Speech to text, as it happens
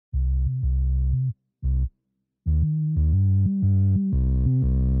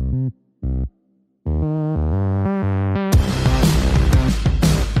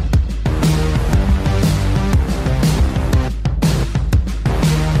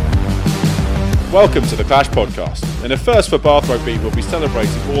Welcome to the Clash podcast. In a first for Bath Rugby, we'll be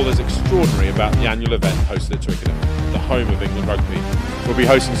celebrating all that's extraordinary about the annual event hosted at Twickenham, the home of England Rugby. We'll be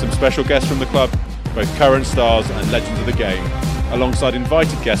hosting some special guests from the club, both current stars and legends of the game, alongside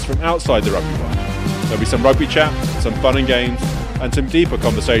invited guests from outside the rugby world. There'll be some rugby chat, some fun and games, and some deeper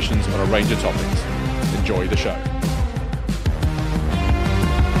conversations on a range of topics. Enjoy the show.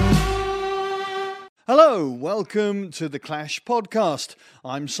 Hello, welcome to the Clash podcast.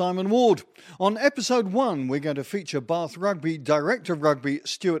 I'm Simon Ward. On episode 1, we're going to feature Bath Rugby Director of Rugby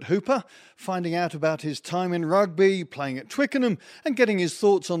Stuart Hooper, finding out about his time in rugby, playing at Twickenham, and getting his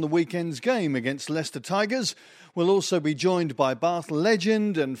thoughts on the weekend's game against Leicester Tigers. We'll also be joined by Bath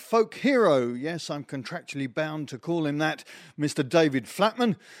legend and folk hero, yes, I'm contractually bound to call him that, Mr. David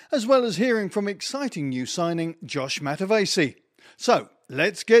Flatman, as well as hearing from exciting new signing Josh Matavesi. So,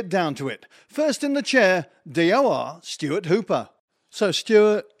 let's get down to it. First in the chair, DOR, Stuart Hooper. So,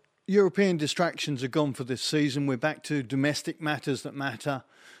 Stuart, European distractions are gone for this season. We're back to domestic matters that matter.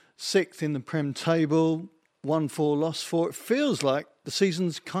 6th in the Prem table, 1-4, lost 4. It feels like the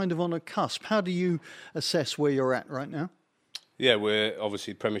season's kind of on a cusp. How do you assess where you're at right now? Yeah, we're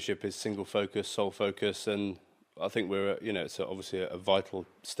obviously Premiership is single focus, sole focus, and I think we're, it's obviously a vital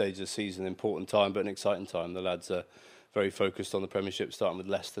stage of the season, important time, but an exciting time. The lads are very focused on the Premiership, starting with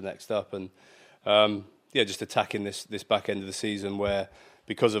Leicester next up, and just attacking this back end of the season where,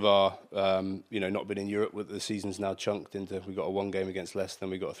 because of our not being in Europe, with the season's now chunked into, we've got a 1 game against Leicester, then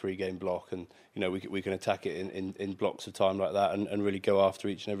we've got a 3-game block, and we can attack it in blocks of time like that and really go after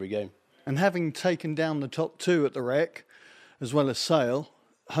each and every game. And having taken down the top 2 at the Rec, as well as Sale,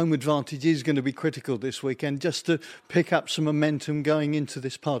 home advantage is going to be critical this weekend, just to pick up some momentum going into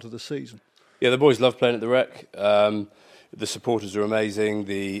this part of the season. Yeah, the boys love playing at the Rec. The supporters are amazing.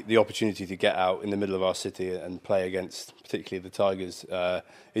 The opportunity to get out in the middle of our city and play against, particularly the Tigers,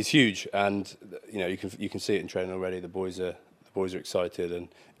 is huge. And you can see it in training already. The boys are excited and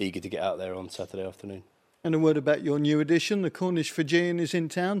eager to get out there on Saturday afternoon. And a word about your new addition, the Cornish Fijian is in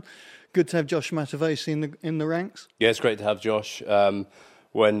town. Good to have Josh Matavesi in the ranks. Yeah, it's great to have Josh.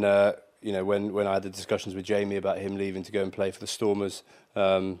 When I had the discussions with Jamie about him leaving to go and play for the Stormers,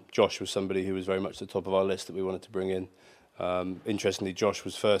 Josh was somebody who was very much at the top of our list that we wanted to bring in. Interestingly, Josh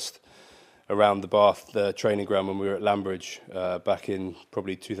was first around the Bath training ground when we were at Lambridge back in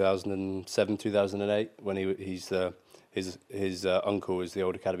probably 2007, 2008, when his uncle is the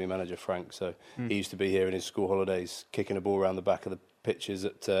old academy manager, Frank. So he used to be here in his school holidays, kicking a ball around the back of the pitches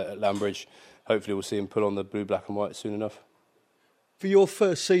at Lambridge. Hopefully we'll see him put on the blue, black and white soon enough. For your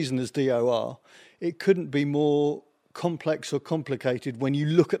first season as DOR, it couldn't be more complex or complicated when you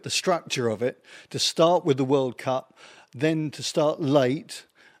look at the structure of it, to start with the World Cup, then to start late,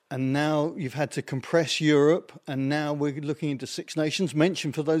 and now you've had to compress Europe, and now we're looking into Six Nations.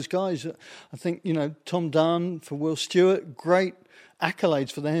 Mention for those guys, I think, Tom Dunn, for Will Stewart, great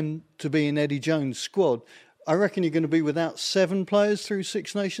accolades for them to be in Eddie Jones' squad. I reckon you're going to be without 7 players through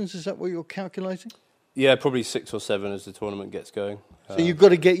Six Nations. Is that what you're calculating? Yeah, probably 6 or 7 as the tournament gets going. So you've got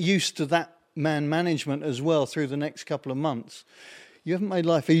to get used to that man management as well through the next couple of months. You haven't made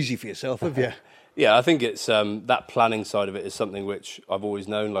life easy for yourself, have you? Yeah, I think it's that planning side of it is something which I've always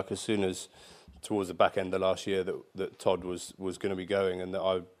known. Like, as soon as towards the back end of last year that Todd was going to be going and that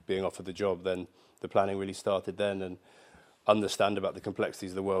I being offered the job, then the planning really started then, and understand about the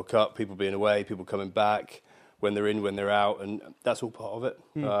complexities of the World Cup, people being away, people coming back, when they're in, when they're out, and that's all part of it.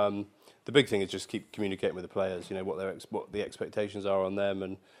 The big thing is just keep communicating with the players, what the expectations are on them,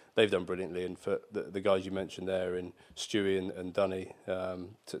 and they've done brilliantly. And for the guys you mentioned there, in Stewie and Dunny,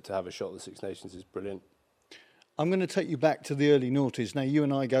 to have a shot at the Six Nations is brilliant. I'm going to take you back to the early noughties. Now, you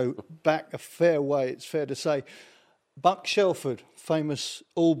and I go back a fair way, it's fair to say. Buck Shelford, famous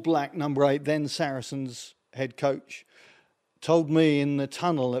all-black number 8, then Saracens head coach, told me in the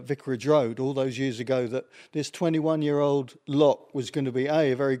tunnel at Vicarage Road all those years ago that this 21-year-old Lock was going to be,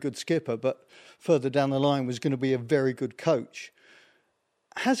 a very good skipper, but further down the line was going to be a very good coach.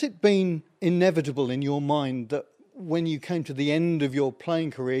 Has it been inevitable in your mind that when you came to the end of your playing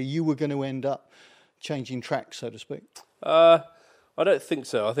career, you were going to end up changing tracks, so to speak? I don't think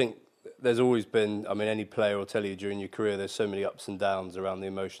so. I think there's always been, any player will tell you during your career, there's so many ups and downs around the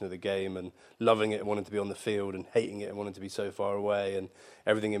emotion of the game, and loving it and wanting to be on the field, and hating it and wanting to be so far away, and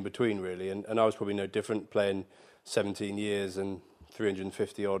everything in between, really. And I was probably no different, playing 17 years and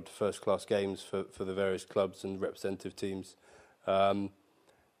 350 odd first class games for the various clubs and representative teams.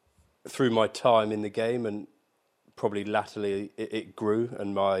 Through my time in the game, and probably latterly it grew,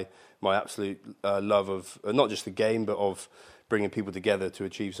 and my absolute love of not just the game but of bringing people together to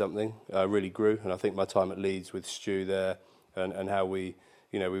achieve something really grew. And I think my time at Leeds with Stu there, and how we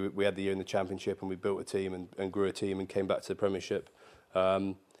you know, we had the year in the Championship and we built a team and grew a team and came back to the Premiership.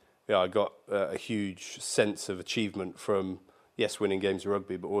 Yeah, I got a huge sense of achievement from, yes, winning games of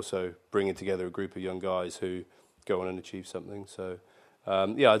rugby, but also bringing together a group of young guys who go on and achieve something. So,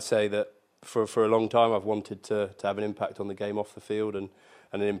 yeah, I'd say that for a long time I've wanted to have an impact on the game off the field and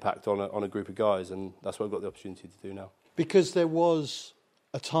an impact on a group of guys, and that's what I've got the opportunity to do now. Because there was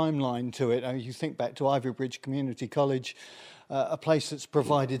a timeline to it. I mean, you think back to Ivy Bridge Community College, a place that's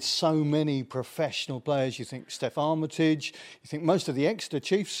provided so many professional players. You think Steph Armitage, you think most of the Exeter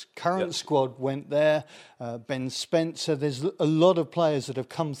Chiefs current squad went there, Ben Spencer. There's a lot of players that have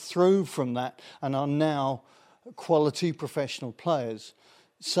come through from that and are now quality professional players.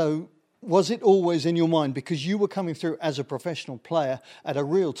 So was it always in your mind, because you were coming through as a professional player at a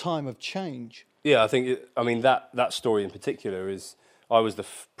real time of change? Yeah, I think, that story in particular is, I was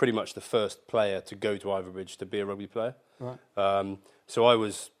pretty much the first player to go to Ivybridge to be a rugby player. Right. So I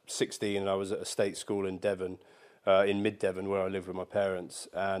was 16 and I was at a state school in Devon, in mid-Devon, where I lived with my parents.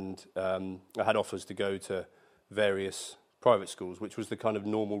 And I had offers to go to various private schools, which was the kind of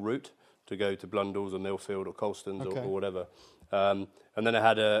normal route, to go to Blundell's or Millfield or Colston's or whatever. And then I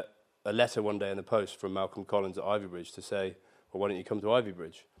had a letter one day in the post from Malcolm Collins at Ivybridge to say, well, why don't you come to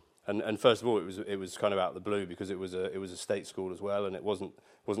Ivybridge? And first of all, it was kind of out of the blue, because it was a state school as well, and it wasn't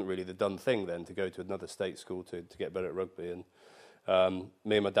really the done thing then to go to another state school to get better at rugby. And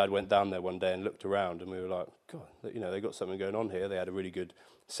me and my dad went down there one day and looked around, and we were like, God, you know, they got something going on here. They had a really good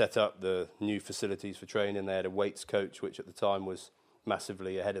setup, the new facilities for training. They had a weights coach, which at the time was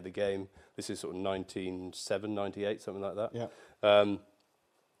massively ahead of the game. This is sort of 1997, 98, something like that.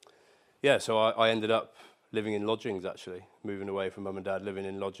 Yeah. So I ended up living in lodgings, actually, moving away from mum and dad, living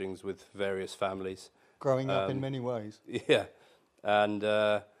in lodgings with various families. Growing up in many ways. Yeah, and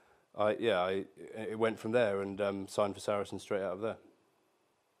it went from there, and signed for Saracens straight out of there.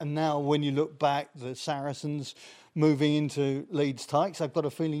 And now when you look back, the Saracens moving into Leeds Tykes, I've got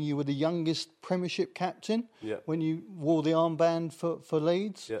a feeling you were the youngest Premiership captain when you wore the armband for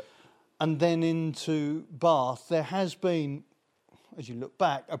Leeds. Yeah. And then into Bath, there has been, as you look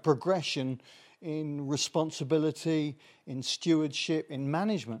back, a progression in responsibility, in stewardship, in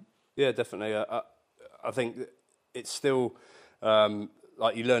management. Yeah, definitely. I think it's still,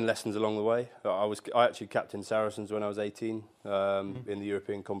 like, you learn lessons along the way. I actually captained Saracens when I was 18 in the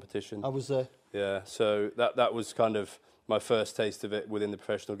European competition. I was there. Yeah, so that was kind of my first taste of it within the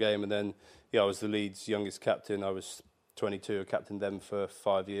professional game. And then, I was the Leeds' youngest captain. I was 22. I captained them for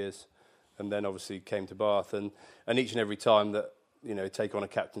 5 years, and then obviously came to Bath. And each and every time that, take on a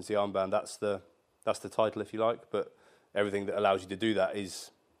captaincy armband, that's the title, if you like. But everything that allows you to do that is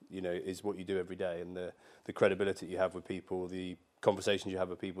what you do every day, and the credibility you have with people, the conversations you have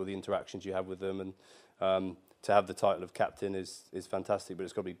with people, the interactions you have with them, and to have the title of captain is fantastic, but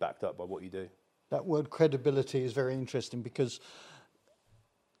it's got to be backed up by what you do. That word credibility is very interesting, because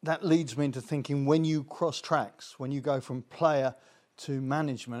that leads me into thinking, when you cross tracks, when you go from player to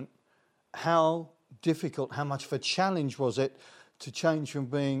management, how difficult, how much of a challenge was it to change from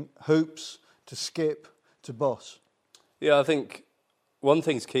being hoops to skip to boss? Yeah, I think one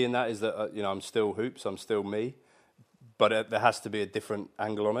thing's key in that is that I'm still hoops, I'm still me, but there has to be a different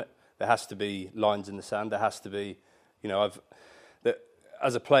angle on it. There has to be lines in the sand. There has to be,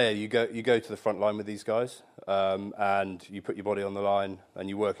 as a player, you go to the front line with these guys, and you put your body on the line, and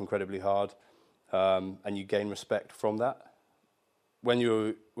you work incredibly hard, and you gain respect from that. When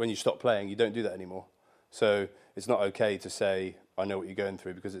you stop playing, you don't do that anymore. So it's not okay to say, I know what you're going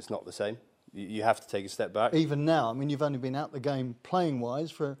through, because it's not the same. You have to take a step back. Even now, I mean, you've only been out the game playing-wise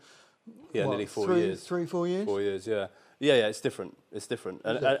for nearly 4 years. 4 years? 4 years, yeah. Yeah, it's different. It's different.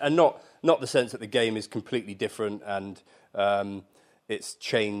 And not the sense that the game is completely different and it's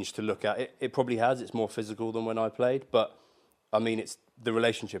changed to look at. It probably has. It's more physical than when I played. But, I mean, the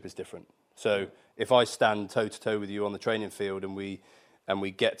relationship is different. So if I stand toe-to-toe with you on the training field and we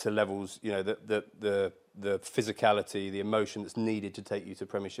get to levels, the physicality, the emotion that's needed to take you to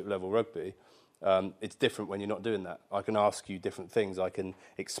Premiership level rugby, it's different when you're not doing that. I can ask you different things. I can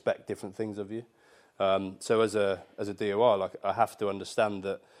expect different things of you. So as a DOR, I have to understand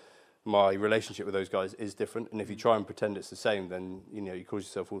that my relationship with those guys is different. And if you try and pretend it's the same, then you cause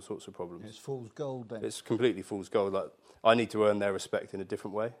yourself all sorts of problems. It's fool's gold then. It's completely fool's gold. I need to earn their respect in a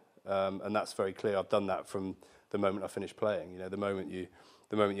different way, and that's very clear. I've done that from the moment I finished playing. The moment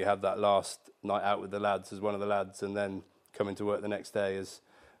you have that last night out with the lads as one of the lads, and then coming to work the next day as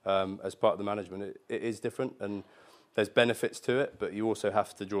part of the management, it is different, and there's benefits to it, but you also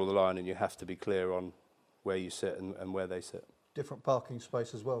have to draw the line, and you have to be clear on where you sit and where they sit. Different parking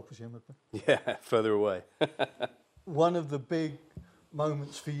space as well, presumably. Yeah, further away. One of the big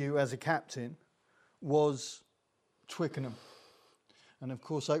moments for you as a captain was Twickenham. And of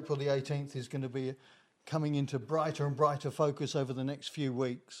course, April the 18th is going to be coming into brighter and brighter focus over the next few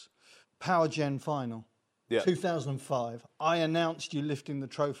weeks. Power Gen final, 2005. I announced you lifting the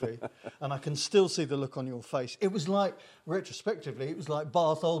trophy, and I can still see the look on your face. It was like, retrospectively, it was like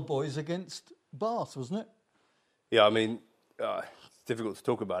Bath Old Boys against Bath, wasn't it? Yeah, I mean, it's difficult to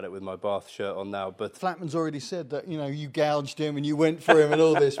talk about it with my Bath shirt on now, but... Flatman's already said that, you know, you gouged him and you went for him and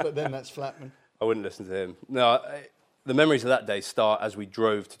all this, but then that's Flatman. I wouldn't listen to him. No, the memories of that day start as we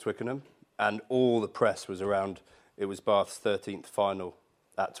drove to Twickenham, and all the press was around, it was Bath's 13th final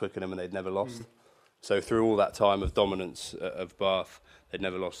at Twickenham and they'd never lost. So through all that time of dominance of Bath, they'd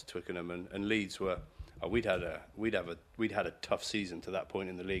never lost to Twickenham, and Leeds were... we'd had a tough season to that point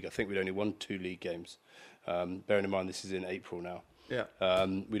in the league. I think we'd only won 2 league games. Bearing in mind this is in April now. Yeah.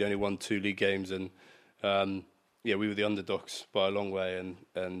 We'd only won 2 league games, and we were the underdogs by a long way,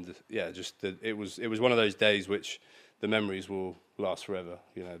 and it was one of those days which the memories will last forever.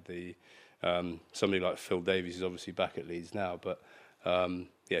 You know, somebody like Phil Davies is obviously back at Leeds now, but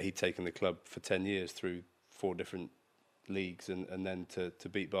he'd taken the club for 10 years through 4 different leagues, and then to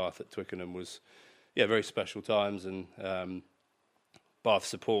beat Bath at Twickenham was very special times, and Bath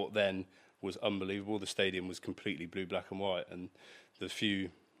support then was unbelievable. The stadium was completely blue, black and white, and the few,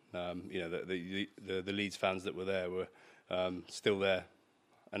 the Leeds fans that were there were still there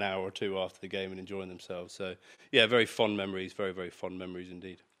an hour or 2 after the game and enjoying themselves. So, very fond memories, very, very fond memories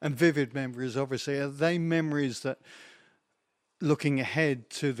indeed. And vivid memories, obviously. Are they memories that, looking ahead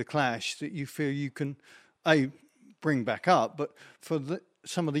to the clash, that you feel you can, bring back up, but for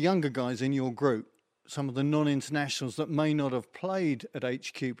some of the younger guys in your group, some of the non-internationals that may not have played at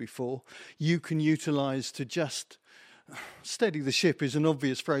HQ before, you can utilise to just steady the ship is an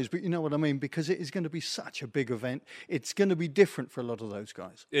obvious phrase, but you know what I mean, because it is going to be such a big event. It's going to be different for a lot of those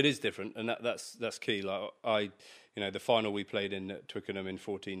guys. It is different, and that's key. Like the final we played in Twickenham in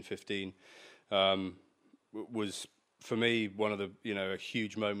 14-15 was for me one of the a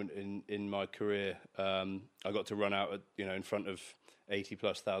huge moment in my career. I got to run out in front of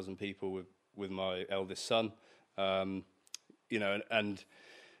 80,000+ people with my eldest son, and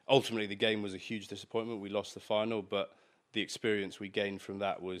ultimately the game was a huge disappointment. We lost the final, but the experience we gained from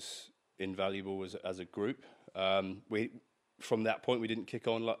that was invaluable as a group. From that point we didn't kick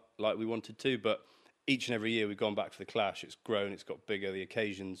on like we wanted to, but each and every year we've gone back for the clash. It's grown, it's got bigger, the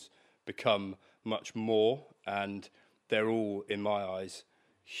occasions become much more, and they're all, in my eyes,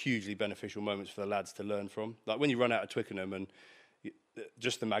 hugely beneficial moments for the lads to learn from. Like when you run out of Twickenham and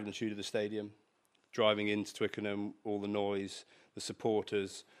just the magnitude of the stadium, driving into Twickenham, all the noise, the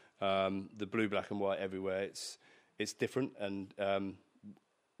supporters, the blue, black and white everywhere. It's different, and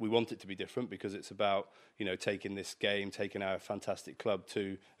we want it to be different because it's about taking this game, taking our fantastic club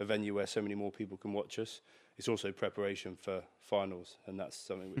to a venue where so many more people can watch us. It's also preparation for finals, and that's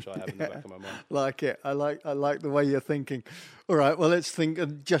something which I have in the back of my mind. Like it. I like the way you're thinking. All right, well, let's think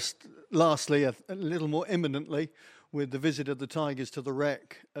just lastly, a little more imminently, with the visit of the Tigers to the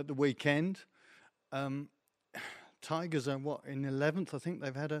Rec at the weekend. Tigers are, in 11th? I think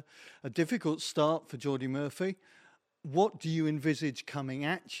they've had a difficult start for Geordie Murphy. What do you envisage coming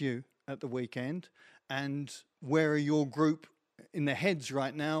at you at the weekend? And where are your group in their heads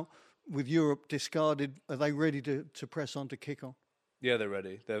right now? With Europe discarded, are they ready to press on to kick on? Yeah, they're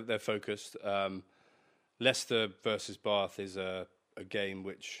ready. They're focused. Leicester versus Bath is a game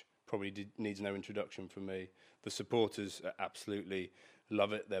which probably needs no introduction from me. The supporters absolutely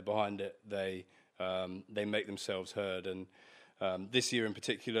love it. They're behind it. They make themselves heard. And this year in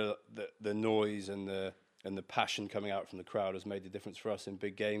particular, the noise and the passion coming out from the crowd has made the difference for us in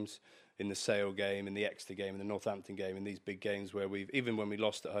big games, in the Sale game, in the Exeter game, in the Northampton game, in these big games where even when we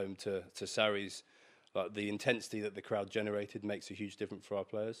lost at home to Sarries, like the intensity that the crowd generated makes a huge difference for our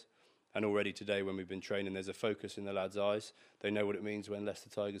players. And already today, when we've been training, there's a focus in the lads' eyes. They know what it means when Leicester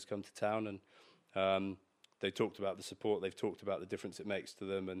Tigers come to town, and they talked about the support. They've talked about the difference it makes to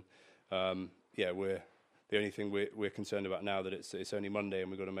them, and we're the only thing we're concerned about now that it's only Monday, and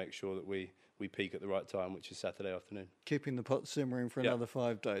we've got to make sure that we peak at the right time, which is Saturday afternoon. Keeping the pot simmering for another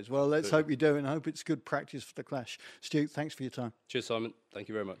 5 days. Well, let's hope you do, and I hope it's good practice for the clash. Stu, thanks for your time. Cheers, Simon. Thank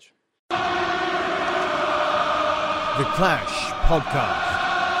you very much. The Clash Podcast.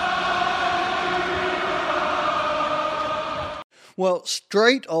 Well,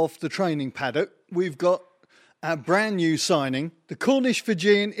 straight off the training paddock, we've got our brand new signing. The Cornish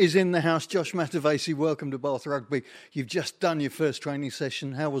Fijian is in the house. Josh Matavesi, welcome to Bath Rugby. You've just done your first training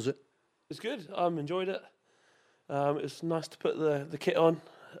session. How was it? It was good. I enjoyed it. It was nice to put the kit on.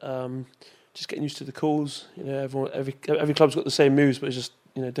 just getting used to the calls. Every club's got the same moves, but it's just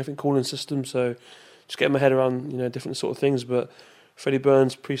different calling system. So just getting my head around different sort of things. But Freddie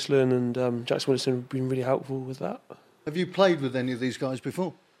Burns, Priestland, and Jackson Wilson have been really helpful with that. Have you played with any of these guys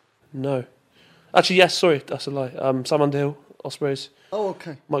before? No, actually, yes. Sorry, that's a lie. Sam Underhill, Ospreys. Oh,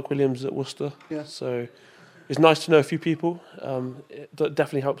 okay. Mike Williams at Worcester. Yeah. So it's nice to know a few people. It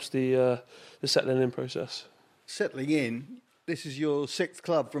definitely helps the settling in process. Settling in. This is your 6th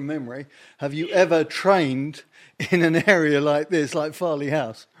club from memory. Have you ever trained in an area like this, like Farley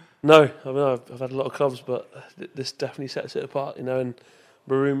House? No, I mean I've had a lot of clubs, but this definitely sets it apart. And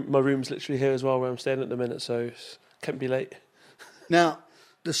my room's literally here as well, where I'm staying at the minute, so can't be late. Now,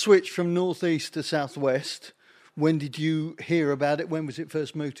 the switch from northeast to southwest. When did you hear about it? When was it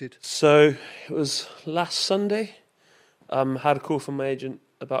first mooted? So it was last Sunday. Had a call from my agent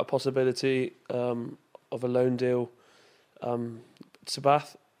about a possibility of a loan deal to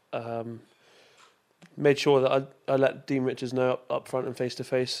Bath. Made sure that I let Dean Richards know up front and face to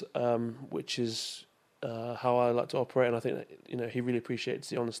face, which is how I like to operate, and I think that, he really appreciates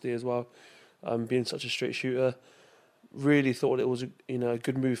the honesty as well. Being such a straight shooter, really thought it was a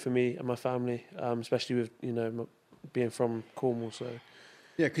good move for me and my family, especially with being from Cornwall. So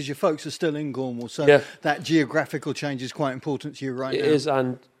yeah, because your folks are still in Cornwall, so that geographical change is quite important to you right now. It is,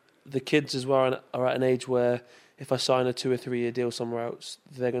 and the kids as well are at an age where if I sign a 2 or 3 year deal somewhere else,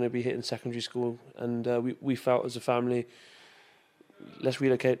 they're going to be hitting secondary school, and we felt as a family, let's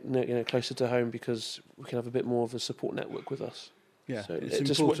relocate closer to home because we can have a bit more of a support network with us. Yeah, so it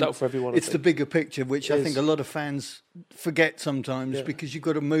just worked out for everyone. It's the bigger picture, which I think a lot of fans forget sometimes because you've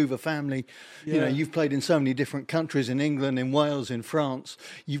got to move a family. Yeah. You've played in so many different countries, in England, in Wales, in France.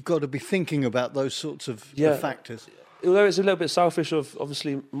 You've got to be thinking about those sorts of factors. Although it's a little bit selfish of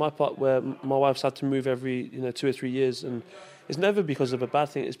obviously my part, where my wife's had to move every 2 or 3 years, and it's never because of a bad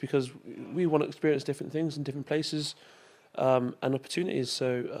thing. It's because we want to experience different things in different places and opportunities.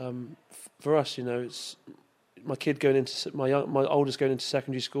 So for us, it's my kid going into my oldest going into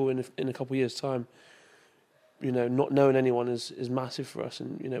secondary school in a couple of years' time. Not knowing anyone is massive for us,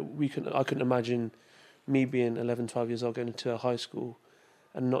 and I couldn't imagine me being 11, 12 years old going into a high school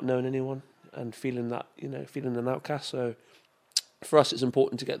and not knowing anyone and feeling that feeling an outcast. So for us, it's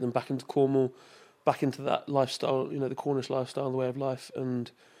important to get them back into Cornwall, back into that lifestyle, the Cornish lifestyle, the way of life,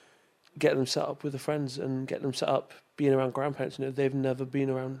 and get them set up with the friends and get them set up being around grandparents. They've never been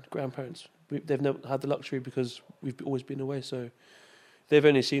around grandparents. They've never had the luxury because we've always been away. So they've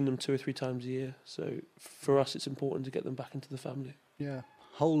only seen them 2 or 3 times a year. So for us, it's important to get them back into the family. Yeah,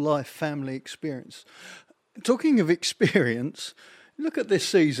 whole life family experience. Talking of experience, look at this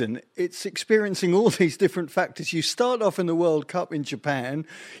season. It's experiencing all these different factors. You start off in the World Cup in Japan.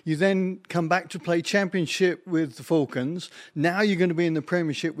 You then come back to play Championship with the Falcons. Now you're going to be in the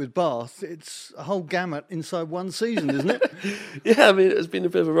Premiership with Bath. It's a whole gamut inside one season, isn't it? Yeah, I mean, it's been a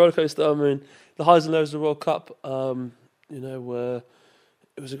bit of a rollercoaster. I mean, the highs and lows of the World Cup, were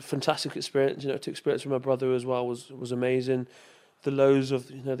it was a fantastic experience. To experience with my brother as well was amazing. The lows of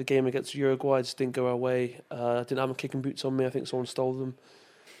the game against Uruguay just didn't go our way. I didn't have my kicking boots on me. I think someone stole them.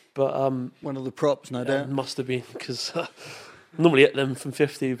 But one of the props, no doubt. Must have been, because normally hit them from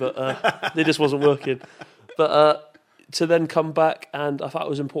 50, but they just wasn't working. But to then come back, and I thought it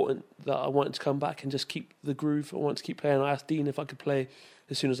was important that I wanted to come back and just keep the groove. I wanted to keep playing. I asked Dean if I could play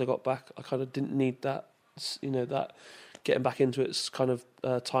as soon as I got back. I kind of didn't need that, that getting back into it's kind of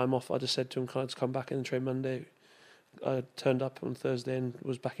time off. I just said to him, can I just come back and train Monday? I turned up on Thursday and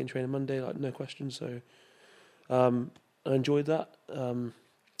was back in training Monday, no question. So I enjoyed that.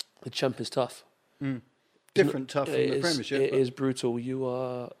 The Champ is tough. Different tough from the Premiership. It is brutal.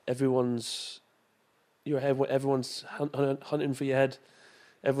 Everyone's hunting for your head.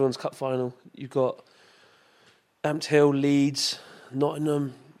 Everyone's cup final. You've got Amped Hill, Leeds,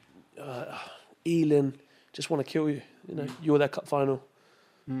 Nottingham, Ealing. Just want to kill you. You're their cup final.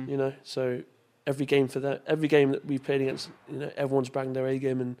 So. Every game that we've played against, everyone's banged their A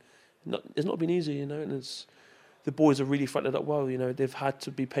game, and it's not been easy, and it's the boys have really fronted up well. They've had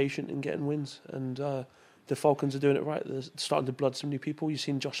to be patient in getting wins, and the Falcons are doing it right. They're starting to blood so many people. You've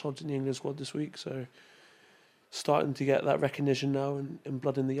seen Josh Hodge in the England squad this week, so starting to get that recognition now and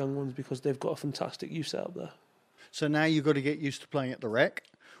blooding the young ones because they've got a fantastic youth set up there. So now you've got to get used to playing at the Rec.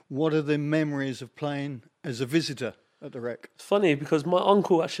 What are the memories of playing as a visitor at the Rec? It's funny because my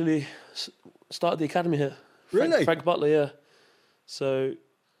uncle actually started the academy here. Really? Frank Butler, yeah. So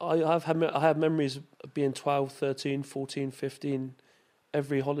I have memories of being 12, 13, 14, 15,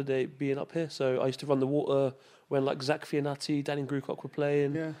 every holiday being up here. So I used to run the water when Zach Fianati, Danny Grucock were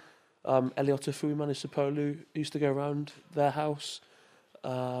playing. Yeah. Eliota Fui, Manu Sapolu used to go around their house.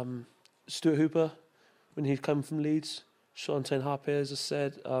 Stuart Hooper when he'd come from Leeds. Chantain Harpe, as I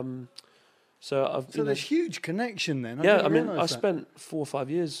said. So there's huge connection then. I spent 4 or 5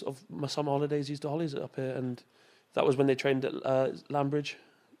 years of my summer holidays, Easter holidays up here, and that was when they trained at Lambridge,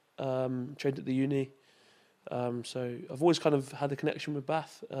 trained at the uni. So I've always kind of had a connection with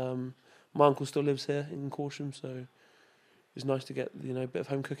Bath. My uncle still lives here in Corsham, so it's nice to get a bit of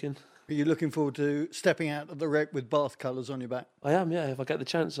home cooking. Are you looking forward to stepping out of the Rec with Bath colours on your back? I am, yeah. If I get the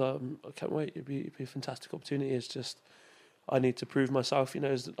chance, I can't wait. It'd be a fantastic opportunity. It's just I need to prove myself.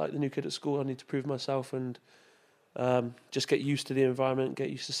 As like the new kid at school, I need to prove myself and just get used to the environment, get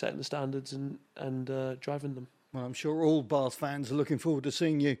used to setting the standards and driving them. Well, I'm sure all Bath fans are looking forward to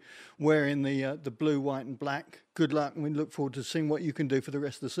seeing you wearing the blue, white and black. Good luck, and we look forward to seeing what you can do for the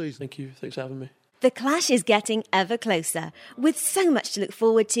rest of the season. Thank you. Thanks for having me. The Clash is getting ever closer. With so much to look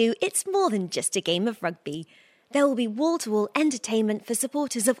forward to, it's more than just a game of rugby. There will be wall-to-wall entertainment for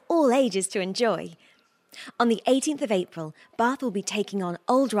supporters of all ages to enjoy. On the 18th of April, Bath will be taking on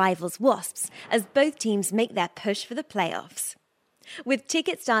old rivals Wasps as both teams make their push for the playoffs. With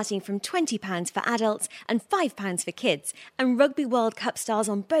tickets starting from £20 for adults and £5 for kids, and Rugby World Cup stars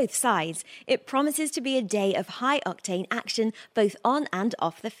on both sides, it promises to be a day of high-octane action both on and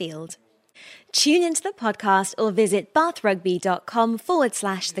off the field. Tune into the podcast or visit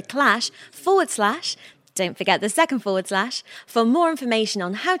bathrugby.com/theclash/ don't forget the second / for more information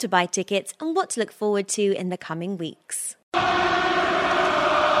on how to buy tickets and what to look forward to in the coming weeks. The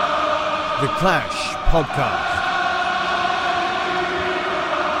Clash Podcast.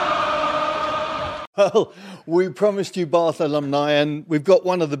 Well, we promised you Bath alumni, and we've got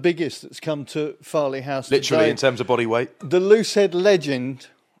one of the biggest that's come to Farley House literally today. In terms of body weight. The Loosehead legend.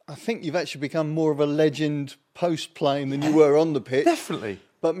 I think you've actually become more of a legend post-playing than you were on the pitch. Definitely.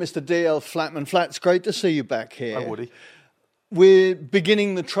 But Mr. D.L. Flatman, Flats, great to see you back here. Hi, Woody. We're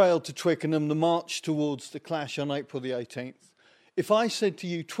beginning the trail to Twickenham, the march towards the Clash on April the 18th. If I said to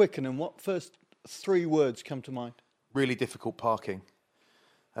you Twickenham, what first 3 words come to mind? Really difficult parking.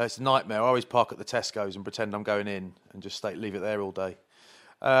 It's a nightmare. I always park at the Tesco's and pretend I'm going in and just leave it there all day.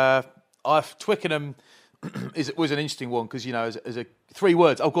 Twickenham was an interesting one because, as a 3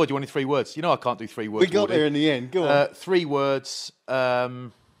 words. Oh, God, you wanted 3 words. I can't do 3 words. We got there in the end. Go on. 3 words.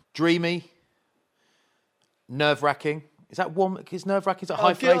 Dreamy. Nerve-wracking. Is that one? Is nerve-wracking? Is that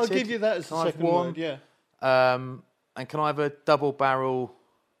hyphenated? I'll give you that as the second word, yeah. And can I have a double barrel?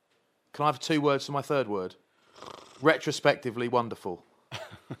 Can I have 2 words for my third word? Retrospectively wonderful.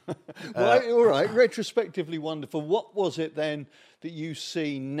 All right, retrospectively wonderful. What was it then that you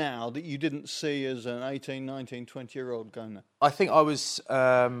see now that you didn't see as an 18, 19, 20-year-old going there? I think I was,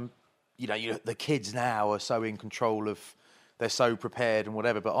 the kids now are so in control of, they're so prepared and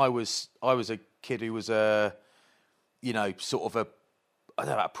whatever, but I was a kid who was I don't know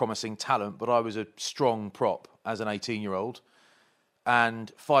about promising talent, but I was a strong prop as an 18-year-old.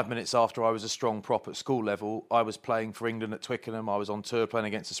 And 5 minutes after I was a strong prop at school level, I was playing for England at Twickenham. I was on tour playing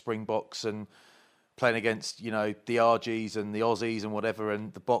against the Springboks and playing against, the RGs and the Aussies and whatever,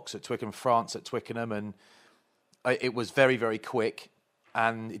 and the Boks at Twickenham, France at Twickenham. And it was very, very quick.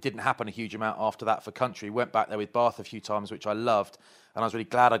 And it didn't happen a huge amount after that for country. Went back there with Bath a few times, which I loved. And I was really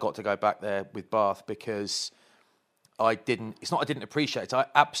glad I got to go back there with Bath because it's not I didn't appreciate it. I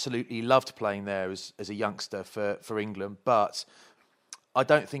absolutely loved playing there as a youngster for England. But I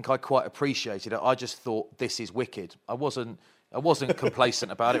don't think I quite appreciated it. I just thought, this is wicked. I wasn't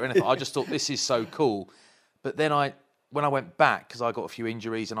complacent about it or anything. I just thought, this is so cool. But then when I went back, because I got a few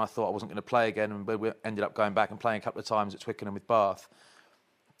injuries and I thought I wasn't going to play again, and we ended up going back and playing a couple of times at Twickenham with Bath,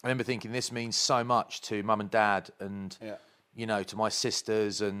 I remember thinking, this means so much to mum and dad and, to my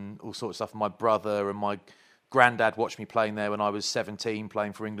sisters and all sorts of stuff. My brother and my granddad watched me playing there when I was 17,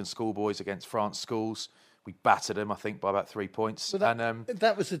 playing for England schoolboys against France schools. We battered them, I think, by about 3 points.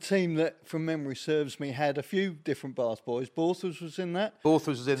 That was a team that, from memory serves me, had a few different Bath boys. Borthos was in that.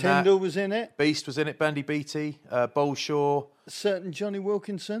 Tyndall was in it. Beast was in it. Bandy Beattie. Bolshaw. Certain Johnny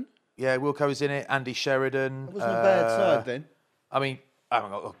Wilkinson. Yeah, Wilco was in it. Andy Sheridan. That wasn't a bad side then.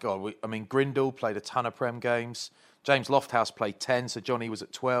 Grindle played a ton of Prem games. James Lofthouse played 10, so Johnny was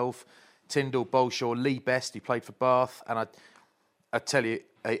at 12. Tyndall, Bolshaw, Lee Best, he played for Bath. And I tell you,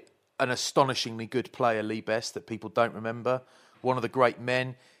 an astonishingly good player, Lee Best, that people don't remember. One of the great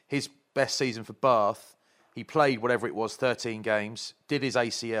men. His best season for Bath, he played whatever it was, 13 games, did his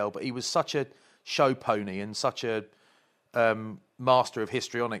ACL, but he was such a show pony and such a master of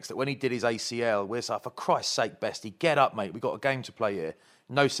histrionics that when he did his ACL, we're like, for Christ's sake, Bestie, get up, mate. We've got a game to play here.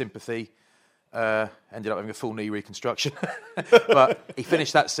 No sympathy. Ended up having a full knee reconstruction. But he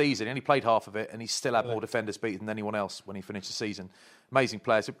finished that season, he only played half of it, and he still had more defenders beaten than anyone else when he finished the season. amazing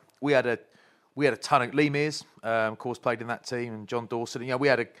players. We had a ton of Lee Mears, of course, played in that team, and John Dawson. We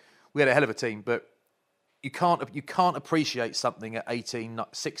had a hell of a team, but you can't appreciate something at 18,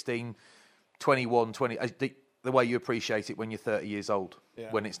 16, 21, 20 the way you appreciate it when you're 30 years old,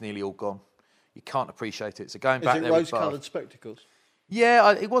 when it's nearly all gone. You can't appreciate it. So going back there, rose-coloured spectacles?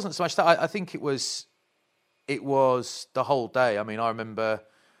 Yeah, it wasn't so much that. I think it was the whole day. I mean, I remember,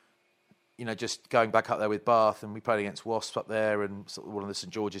 just going back up there with Bath, and we played against Wasps up there, and sort of one of the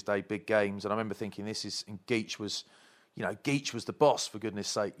St George's Day big games. And I remember thinking, Geach was the boss, for goodness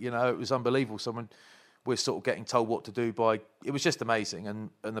sake. It was unbelievable. We're sort of getting told what to do it was just amazing. And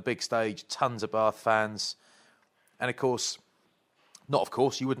the big stage, tons of Bath fans. And of course,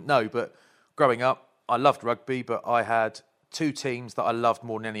 you wouldn't know, but growing up, I loved rugby, but I had two teams that I loved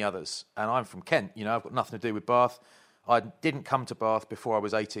more than any others. And I'm from Kent, I've got nothing to do with Bath. I didn't come to Bath before I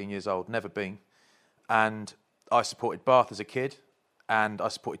was 18 years old, never been. And I supported Bath as a kid, and I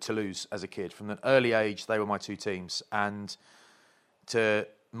supported Toulouse as a kid. From an early age, they were my two teams. And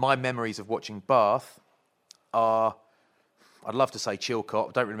my memories of watching Bath are, I'd love to say Chilcott.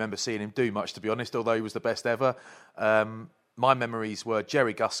 I don't remember seeing him do much, to be honest, although he was the best ever. My memories were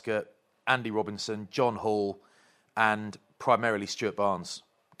Jerry Guscott, Andy Robinson, John Hall, and primarily Stuart Barnes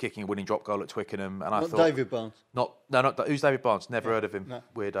kicking a winning drop goal at Twickenham. And I thought, David Barnes. Not who's David Barnes? Never heard of him. No.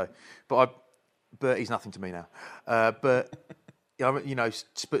 Weirdo. But he's nothing to me now. But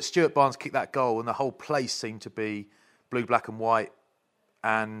Stuart Barnes kicked that goal, and the whole place seemed to be blue, black, and white.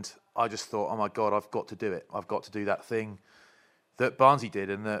 And I just thought, oh my God, I've got to do it. I've got to do that thing that Barnesy did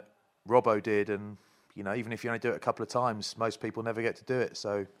and that Robbo did. And, even if you only do it a couple of times, most people never get to do it.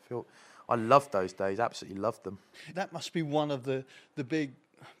 So I loved those days, absolutely loved them. That must be one of the big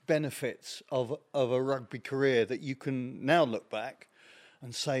benefits of a rugby career, that you can now look back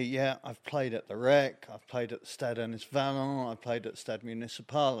and say, yeah, I've played at the Rec, I've played at Stade Ernest Vallon, I've played at Stade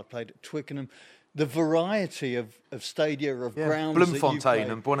Municipal, I've played at Twickenham. The variety of stadia, of grounds. Bloemfontein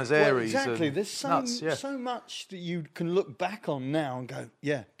and Buenos Aires. Well, exactly. There's so much that you can look back on now and go,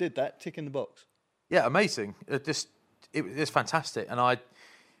 yeah, did that, tick in the box. Yeah, amazing. It's fantastic. And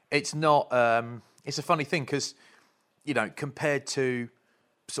it's not, it's a funny thing because, compared to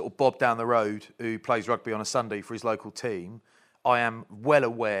sort of Bob down the road who plays rugby on a Sunday for his local team, I am well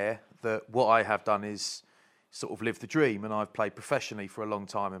aware that what I have done is sort of lived the dream, and I've played professionally for a long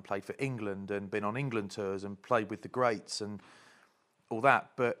time and played for England and been on England tours and played with the greats and all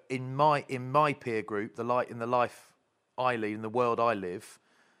that. But in my peer group, in the life I lead, in the world I live,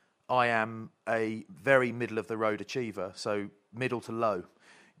 I am a very middle of the road achiever, so middle to low.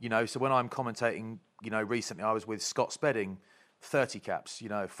 So when I'm commentating, recently I was with Scott Spedding, 30 caps,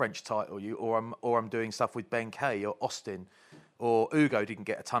 French title, or I'm doing stuff with Ben Kay or Austin. Or Ugo didn't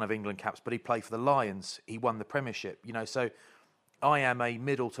get a ton of England caps, but he played for the Lions. He won the Premiership. So I am a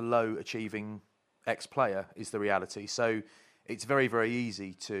middle to low achieving ex-player is the reality. So it's very, very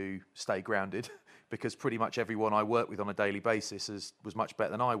easy to stay grounded because pretty much everyone I work with on a daily basis was much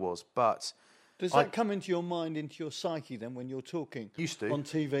better than I was. But does that come into your mind, into your psyche then when you're talking? Used to. On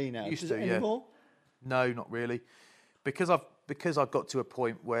TV now. Used Does to, it anymore? No, not really. Because I've got to a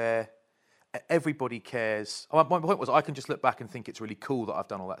point where everybody cares. My point was I can just look back and think it's really cool that I've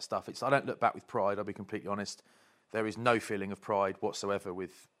done all that stuff. I don't look back with pride, I'll be completely honest. There is no feeling of pride whatsoever in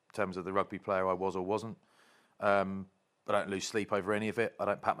terms of the rugby player I was or wasn't. I don't lose sleep over any of it. I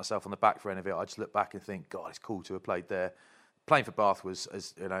don't pat myself on the back for any of it. I just look back and think, God, it's cool to have played there. Playing for Bath was,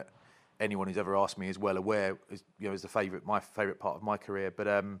 as anyone who's ever asked me is well aware, is my favourite part of my career. But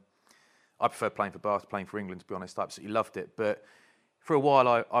I prefer playing for Bath to playing for England, to be honest. I absolutely loved it. But for a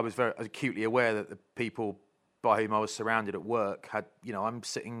while, I was very acutely aware that the people by whom I was surrounded at work had, I'm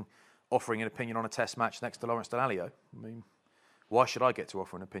sitting offering an opinion on a test match next to Lawrence Dallaglio. I mean, why should I get to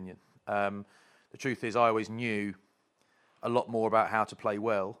offer an opinion? The truth is, I always knew a lot more about how to play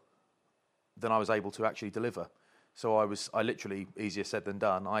well than I was able to actually deliver. So I literally, easier said than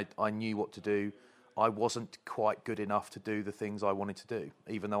done, I knew what to do. I wasn't quite good enough to do the things I wanted to do,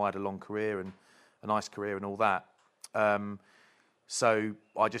 even though I had a long career and a nice career and all that. So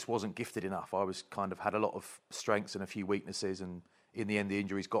I just wasn't gifted enough. I was kind of had a lot of strengths and a few weaknesses, and in the end, the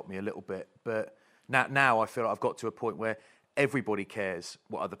injuries got me a little bit. But now I feel like I've got to a point where everybody cares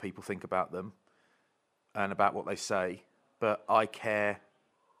what other people think about them and about what they say, but I care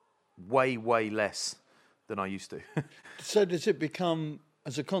way, way less than I used to. So does it become,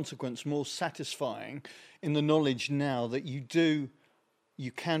 as a consequence, more satisfying in the knowledge now that you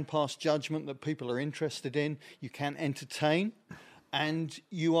can pass judgment that people are interested in, you can entertain, and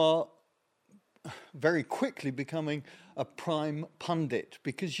you are very quickly becoming a prime pundit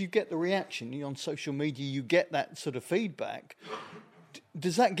because you get the reaction. You're on social media, you get that sort of feedback.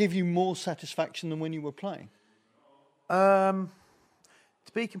 Does that give you more satisfaction than when you were playing?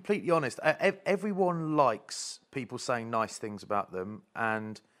 To be completely honest, everyone likes people saying nice things about them,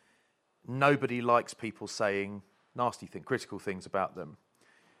 and nobody likes people saying nasty things, critical things about them.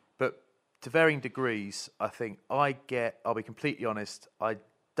 But to varying degrees, I think I'll be completely honest, I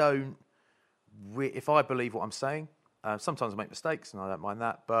don't, if I believe what I'm saying, sometimes I make mistakes and I don't mind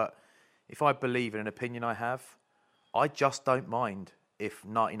that, but if I believe in an opinion I have, I just don't mind if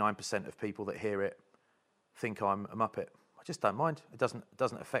 99% of people that hear it think I'm a muppet. I just don't mind. It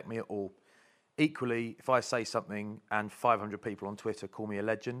doesn't affect me at all. Equally, if I say something and 500 people on Twitter call me a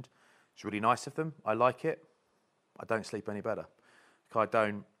legend, it's really nice of them. I like it. I don't sleep any better. I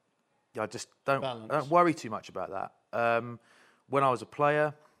just don't worry too much about that. When I was a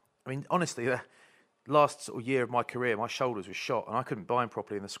player, I mean, honestly, the last sort of year of my career, my shoulders were shot and I couldn't bind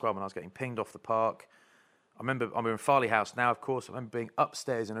properly in the scrum and I was getting pinged off the park. I'm in Farley House now, of course. I remember being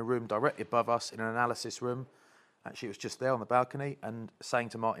upstairs in a room directly above us in an analysis room. Actually, it was just there on the balcony and saying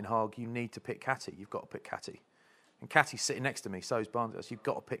to Martin Haag, you need to pick Catty. You've got to pick Catty. And Catty's sitting next to me, so is Barnes. You've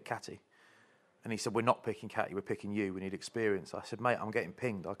got to pick Catty. And he said, we're not picking Catty, we're picking you. We need experience. I said, mate, I'm getting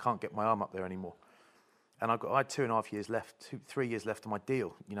pinged. I can't get my arm up there anymore. And I had 2.5 years left, 3 years left on my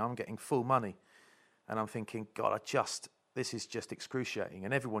deal. You know, I'm getting full money. And I'm thinking, God, this is just excruciating.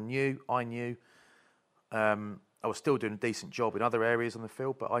 And everyone knew, I knew. I was still doing a decent job in other areas on the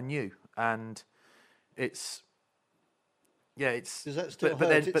field, but I knew. And it's... Does that still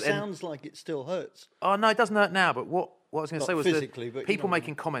hurt? It sounds like it still hurts. Oh, no, it doesn't hurt now. But what I was going to say was that people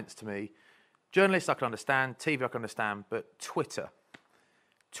making comments to me, journalists I can understand, TV I can understand, but Twitter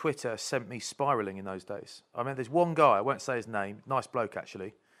sent me spiralling in those days. I remember there's one guy, I won't say his name, nice bloke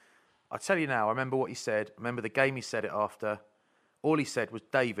actually. I tell you now, I remember what he said. I remember the game he said it after. All he said was,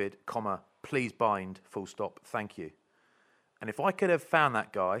 David, please bind, full stop, thank you. And if I could have found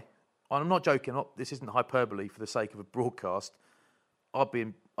that guy, I'm not joking, this isn't hyperbole for the sake of a broadcast, I'd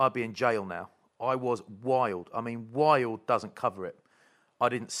be in jail now. I was wild. I mean, wild doesn't cover it. I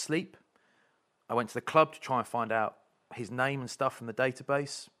didn't sleep. I went to the club to try and find out his name and stuff from the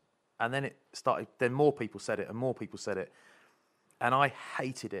database. And then then more people said it and more people said it. And I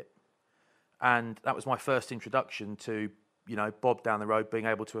hated it. And that was my first introduction to, you know, Bob down the road being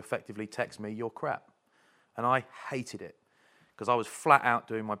able to effectively text me, you're crap. And I hated it. Because I was flat out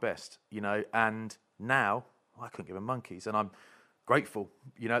doing my best, you know, and now I couldn't give a monkeys, and I'm grateful.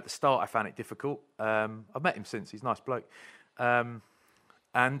 You know, at the start I found it difficult. I've met him since; he's a nice bloke, we're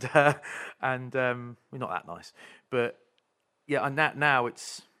not that nice, but yeah. And now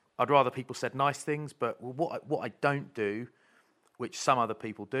I'd rather people said nice things, but what I don't do, which some other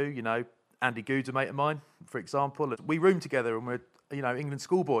people do, you know, Andy Good's a mate of mine, for example. We room together, and we're, you know, England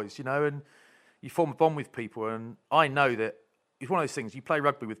schoolboys, you know, and you form a bond with people, and I know that. It's one of those things, you play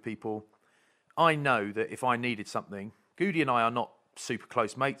rugby with people. I know that if I needed something, Goody and I are not super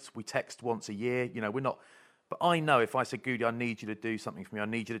close mates. We text once a year, you know, we're not. But I know if I said, Goody, I need you to do something for me. I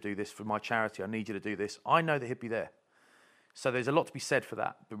need you to do this for my charity. I need you to do this. I know that he'd be there. So there's a lot to be said for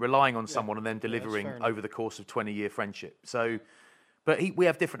that. But relying on someone and then delivering over the course of 20-year friendship. So, but we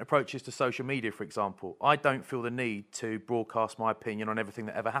have different approaches to social media, for example. I don't feel the need to broadcast my opinion on everything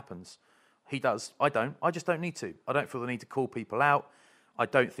that ever happens. He does. I don't. I just don't need to. I don't feel the need to call people out. I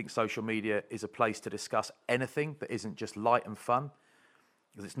don't think social media is a place to discuss anything that isn't just light and fun,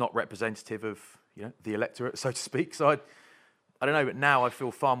 because it's not representative of, you know, the electorate, so to speak. So I don't know, but now I feel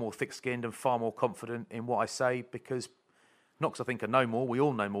far more thick-skinned and far more confident in what I say, because not because I think I know more. We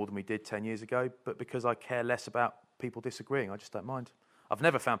all know more than we did 10 years ago, but because I care less about people disagreeing. I just don't mind. I've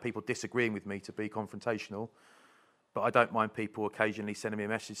never found people disagreeing with me to be confrontational. But I don't mind people occasionally sending me a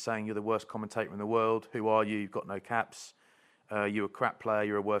message saying, you're the worst commentator in the world. Who are you? You've got no caps. You're a crap player.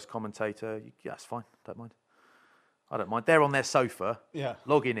 You're a worse commentator. Yeah, that's fine. Don't mind. I don't mind. They're on their sofa,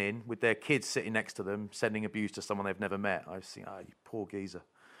 logging in with their kids sitting next to them, sending abuse to someone they've never met. I just think, you poor geezer.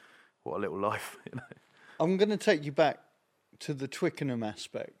 What a little life. You know? I'm going to take you back to the Twickenham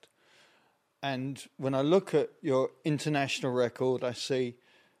aspect. And when I look at your international record, I see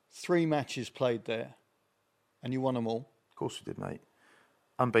 3 matches played there. And you won them all. Of course we did, mate.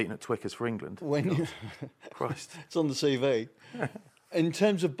 Unbeaten at Twickers for England. Christ. It's on the CV. In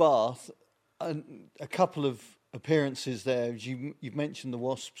terms of Bath, a couple of appearances there. You've mentioned the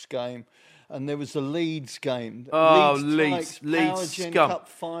Wasps game, and there was the Leeds game. Leeds Powergen scum. Cup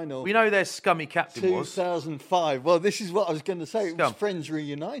final. We know their scummy captain was. 2005. Well, this is what I was going to say. It was Friends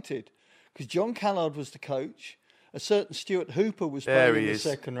Reunited. Because John Callard was the coach. A certain Stuart Hooper was playing in the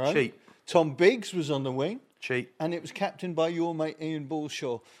second row. Cheap. Tom Biggs was on the wing. Cheap. And it was captained by your mate Ian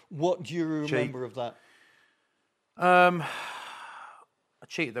Bullshaw. What do you remember of that?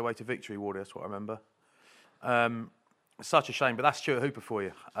 cheated their way to victory, Wardy, that's what I remember. Such a shame, but that's Stuart Hooper for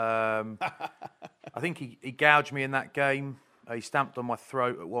you. I think he gouged me in that game. He stamped on my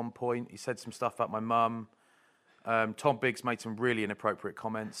throat at one point. He said some stuff about my mum. Tom Biggs made some really inappropriate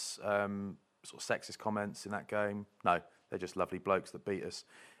comments, sort of sexist comments in that game. No, they're just lovely blokes that beat us.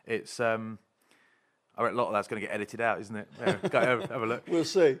 It's I reckon a lot of that's going to get edited out, isn't it? Yeah, go have a look. We'll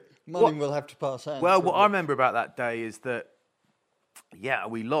see. Mulling will have to pass hands. Well, what I remember about that day is that, yeah,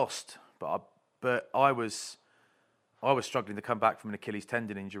 we lost, but I was struggling to come back from an Achilles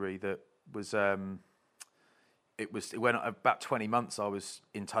tendon injury that was. It went about 20 months. I was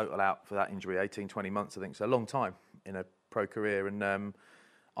in total out for that injury, 18, 20 months, I think. So a long time in a pro career, and I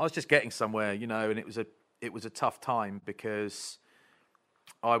was just getting somewhere, you know. And it was a tough time because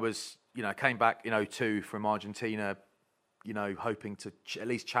I was, you know, came back in 2002 from Argentina, you know, hoping to at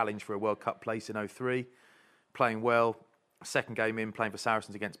least challenge for a World Cup place in 2003, playing well. Second game in, playing for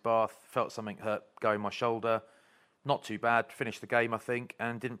Saracens against Bath, felt something hurt going my shoulder. Not too bad. Finished the game, I think,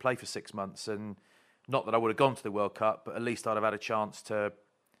 and didn't play for 6 months. And not that I would have gone to the World Cup, but at least I'd have had a chance to,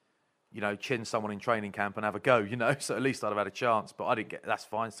 you know, chin someone in training camp and have a go, you know. So at least I'd have had a chance, but I didn't get. That's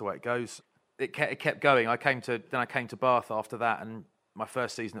fine. It's the way it goes. It kept going. I came to Bath after that, and my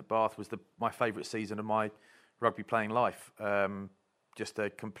first season at Bath was my favourite season of my rugby playing life. Just a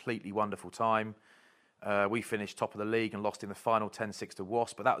completely wonderful time. We finished top of the league and lost in the final 10-6 to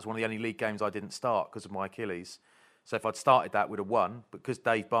Wasps, but that was one of the only league games I didn't start because of my Achilles. So if I'd started that, we'd have won. But because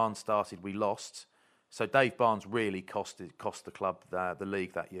Dave Barnes started, we lost. So Dave Barnes really cost the club the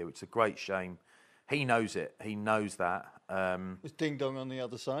league that year. It's a great shame. He knows it. He knows that. Was Ding Dong on the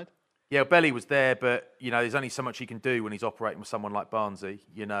other side? Yeah, Belly was there, but you know, there's only so much he can do when he's operating with someone like Barnesy.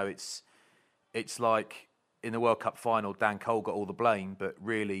 You know, it's like in the World Cup final, Dan Cole got all the blame, but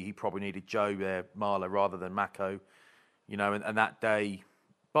really he probably needed Joe there, Marler, rather than Mako. You know, and that day,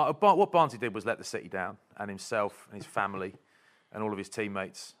 but what Barnesy did was let the city down, and himself and his family and all of his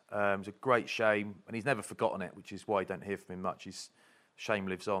teammates. It was a great shame, and he's never forgotten it, which is why you don't hear from him much. His shame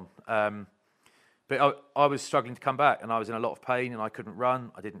lives on. But I was struggling to come back, and I was in a lot of pain, and I couldn't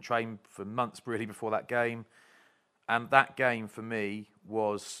run. I didn't train for months, really, before that game. And that game, for me,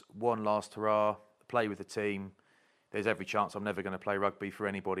 was one last hurrah, play with the team. There's every chance I'm never going to play rugby for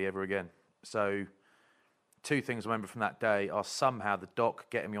anybody ever again. So 2 things I remember from that day are somehow the doc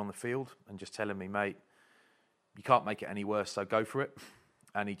getting me on the field and just telling me, mate, you can't make it any worse, so go for it.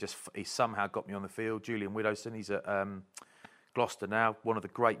 And he somehow got me on the field. Julian Widdowson, he's at Gloucester now, one of the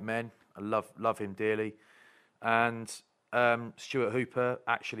great men. I love him dearly. And Stuart Hooper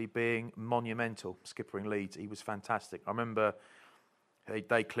actually being monumental, skippering Leeds. He was fantastic. I remember they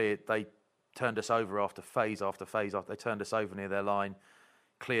turned us over after phase after phase. They turned us over near their line,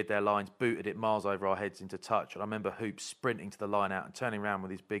 cleared their lines, booted it miles over our heads into touch. And I remember Hoop sprinting to the line out and turning around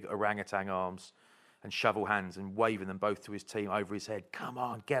with his big orangutan arms and shovel hands and waving them both to his team over his head. Come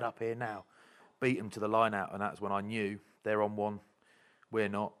on, get up here now. Beat him to the line out, and that's when I knew they're on one. We're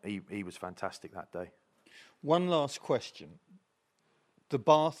not. He was fantastic that day. One last question. The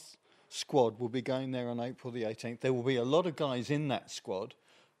Bath squad will be going there on April the 18th. There will be a lot of guys in that squad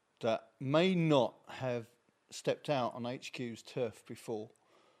that may not have stepped out on HQ's turf before.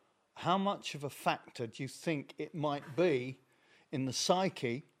 How much of a factor do you think it might be in the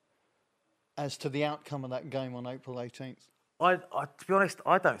psyche as to the outcome of that game on April 18th? To be honest,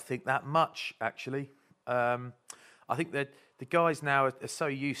 I don't think that much, actually. I think that the guys now are so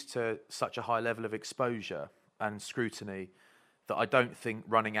used to such a high level of exposure and scrutiny that I don't think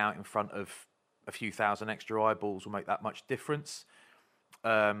running out in front of a few thousand extra eyeballs will make that much difference.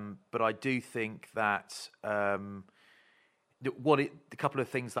 But I do think that a couple of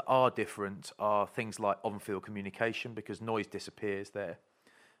things that are different are things like on-field communication, because noise disappears there.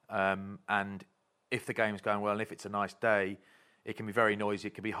 And if the game's going well and if it's a nice day, it can be very noisy.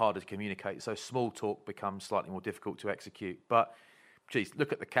 It can be harder to communicate. So small talk becomes slightly more difficult to execute. But, geez,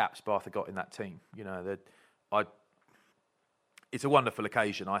 look at the caps Bath have got in that team. You know, it's a wonderful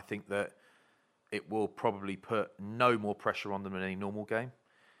occasion. I think that it will probably put no more pressure on them than any normal game.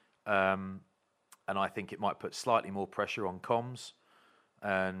 And I think it might put slightly more pressure on comms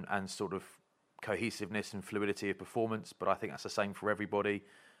and sort of cohesiveness and fluidity of performance. But I think that's the same for everybody.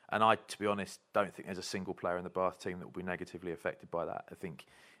 And I, to be honest, don't think there's a single player in the Bath team that will be negatively affected by that. I think,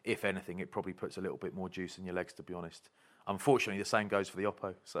 if anything, it probably puts a little bit more juice in your legs, to be honest. Unfortunately, the same goes for the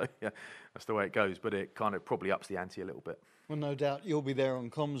Oppo. So, yeah, that's the way it goes. But it kind of probably ups the ante a little bit. Well, no doubt you'll be there on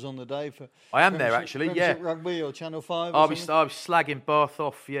comms on the day for... I am there, actually, yeah. Rugby or Channel 5 or I'll be slagging Bath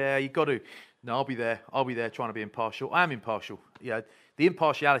off. Yeah, you got to. No, I'll be there. Trying to be impartial. I am impartial. Yeah, the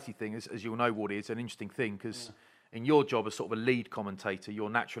impartiality thing, as you'll know, Wardy, is an interesting thing because... Yeah. in your job as sort of a lead commentator, you're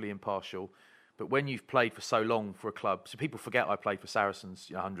naturally impartial. But when you've played for so long for a club, so people forget I played for Saracens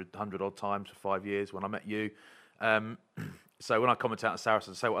 100 odd times for 5 years when I met you. So when I commentate on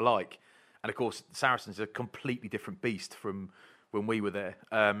Saracens, I say what I like. And of course, Saracens is a completely different beast from when we were there.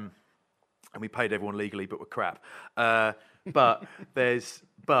 And we paid everyone legally, but we're crap. But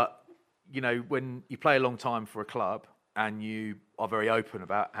you know, when you play a long time for a club and you are very open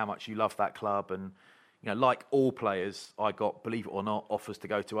about how much you love that club, and you know, like all players, I got, believe it or not, offers to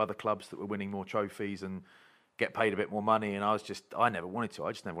go to other clubs that were winning more trophies and get paid a bit more money. And I never wanted to.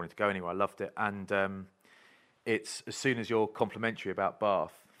 I just never wanted to go anywhere. I loved it. And it's as soon as you're complimentary about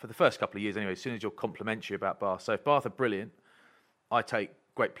Bath, for the first couple of years anyway, as soon as you're complimentary about Bath. So if Bath are brilliant, I take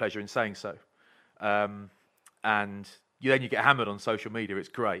great pleasure in saying so. And then you get hammered on social media. It's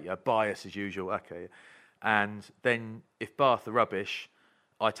great. Bias as usual. Okay. And then if Bath are rubbish,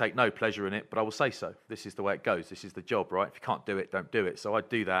 I take no pleasure in it, but I will say so. This is the way it goes. This is the job, right? If you can't do it, don't do it. So I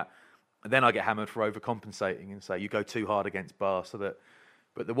do that. And then I get hammered for overcompensating and say, you go too hard against Bath.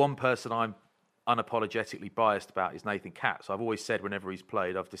 But the one person I'm unapologetically biased about is Nathan Katz. I've always said whenever he's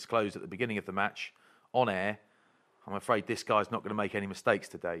played, I've disclosed at the beginning of the match, on air, I'm afraid this guy's not going to make any mistakes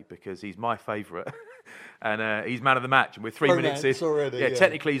today because he's my favourite. And he's man of the match. And we're 3 minutes in. Already, yeah,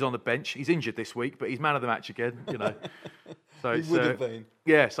 technically he's on the bench. He's injured this week, but he's man of the match again, you know. So he would have been.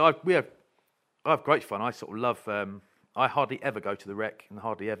 Yeah, so I have great fun. I sort of love, I hardly ever go to the Rec and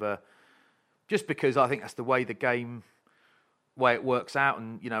hardly ever, just because I think that's the way it works out.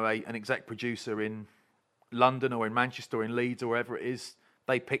 And, you know, an exec producer in London or in Manchester or in Leeds or wherever it is,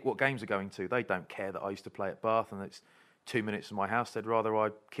 they pick what games are going to. They don't care that I used to play at Bath and it's 2 minutes from my house. They'd rather I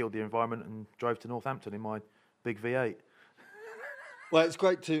killed the environment and drove to Northampton in my big V8. Well, it's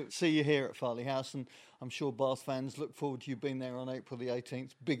great to see you here at Farley House, and I'm sure Bath fans look forward to you being there on April the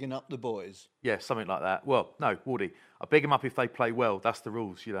 18th, bigging up the boys. Yeah, something like that. Well, no, Wardy, I big them up if they play well. That's the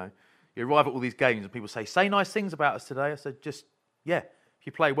rules, you know. You arrive at all these games and people say nice things about us today. I said, if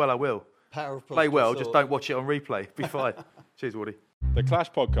you play well, I will. Power of play well, thought. Just don't watch it on replay. Be fine. Cheers, Wardy. The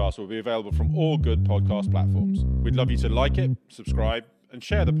Clash podcast will be available from all good podcast platforms. We'd love you to like it, subscribe, and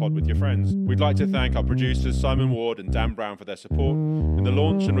share the pod with your friends. We'd like to thank our producers Simon Ward and Dan Brown for their support in the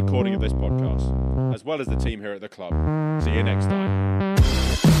launch and recording of this podcast, as well as the team here at the club. See you next time.